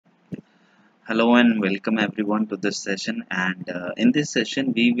Hello and welcome everyone to this session. And in this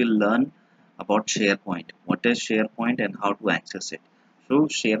session, we will learn about SharePoint. What is SharePoint and how to access it? So,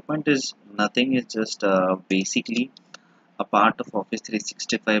 SharePoint is nothing, it's just basically a part of Office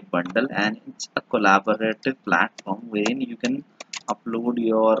 365 bundle, and it's a collaborative platform wherein you can upload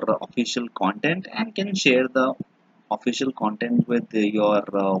your official content and can share the official content with your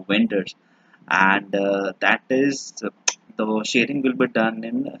vendors, and that is the sharing will be done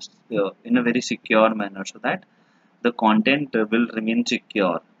in a very secure manner so that the content will remain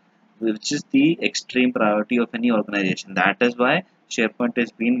secure, which is the extreme priority of any organization. That is why SharePoint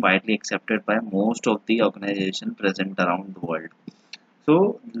has been widely accepted by most of the organizations present around the world.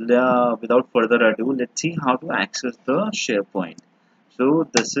 So, without further ado, let's see how to access the SharePoint. So,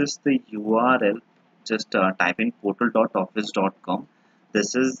 this is the URL. Just type in portal.office.com.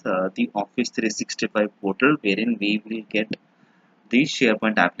 This is the Office 365 portal wherein we will get the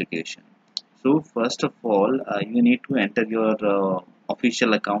SharePoint application. So, first of all, you need to enter your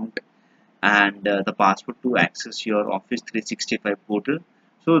official account and the password to access your Office 365 portal.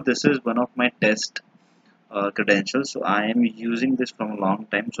 So, this is one of my test credentials. So I am using this from a long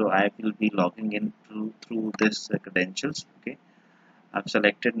time, so I will be logging in through this credentials. Okay, I've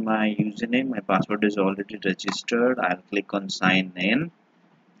selected my username, my password is already registered. I'll click on sign in.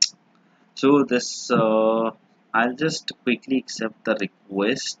 So this I'll just quickly accept the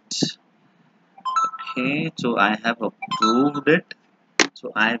request. Okay, so I have approved it.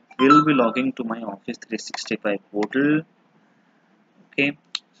 So I will be logging to my Office 365 portal. Okay,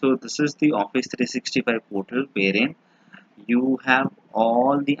 so this is the Office 365 portal wherein you have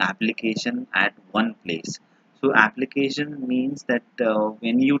all the application at one place. So application means that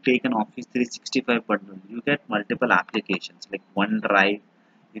when you take an Office 365 bundle, you get multiple applications like OneDrive,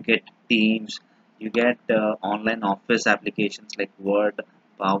 you get Teams, you get online office applications like Word,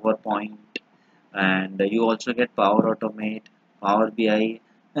 PowerPoint, and you also get Power Automate, Power BI,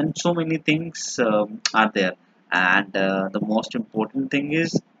 and so many things are there. And the most important thing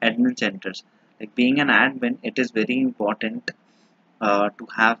is admin centers. Like being an admin, it is very important to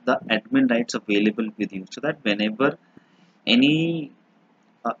have the admin rights available with you, so that whenever any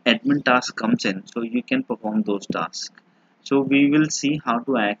admin task comes in, so you can perform those tasks. So we will see how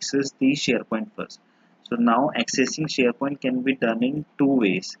to access the SharePoint first. So now accessing SharePoint can be done in two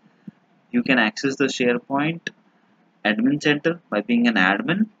ways. You can access the SharePoint admin center by being an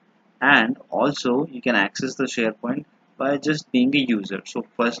admin, and also you can access the SharePoint by just being a user. So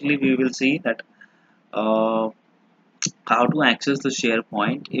firstly we will see that uh, how to access the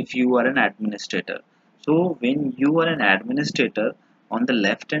SharePoint if you are an administrator. So when you are an administrator, on the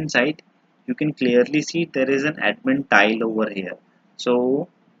left hand side you can clearly see there is an admin tile over here. So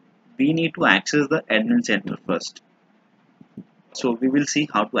we need to access the admin center first. So we will see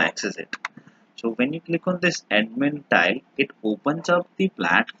how to access it. So when you click on this admin tile, it opens up the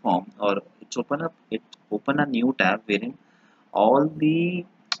platform, or it open a new tab wherein all the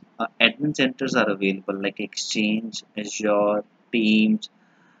admin centers are available like Exchange, Azure, Teams,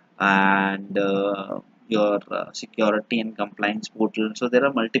 and your security and compliance portal. So there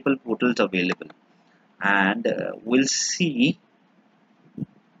are multiple portals available, and we'll see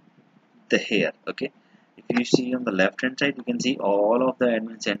the here. Okay, if you see on the left hand side, you can see all of the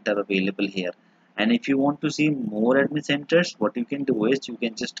admin center available here. And if you want to see more admin centers, what you can do is you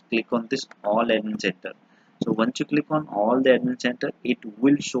can just click on this all admin center. So once you click on all the admin center, it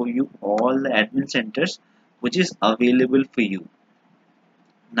will show you all the admin centers which is available for you.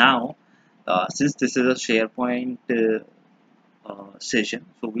 Now since this is a SharePoint session,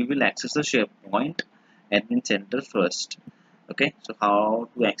 so we will access the SharePoint admin center first. Okay, so how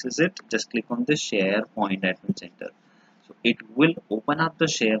to access it? Just click on the SharePoint admin center. So it will open up the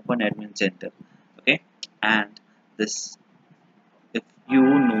SharePoint admin center. Okay, and this, if you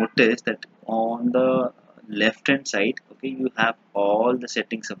notice that on the left hand side, okay, you have all the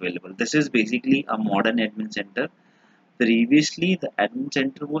settings available. This is basically a modern admin center. Previously the admin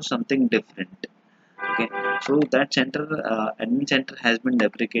center was something different. Okay, so that center admin center has been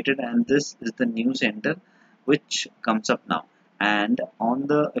deprecated, and this is the new center which comes up now. And on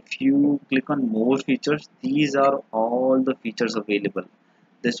the, if you click on more features, these are all the features available.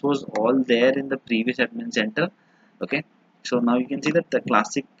 This was all there in the previous admin center. Okay, so now you can see that the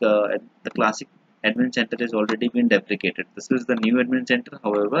classic admin center is already been deprecated. This is the new admin center.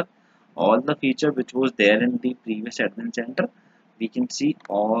 However, all the feature which was there in the previous admin center, we can see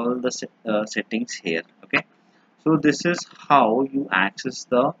all the settings here. Okay, so this is how you access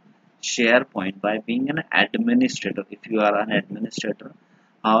the SharePoint by being an administrator. If you are an administrator,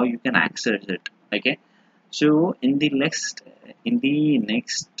 how you can access it. Okay, So in the next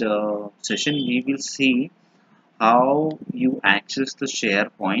session, we will see how you access the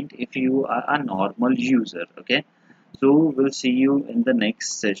SharePoint if you are a normal user. Okay, so we'll see you in the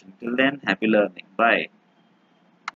next session. Till then, happy learning. Bye.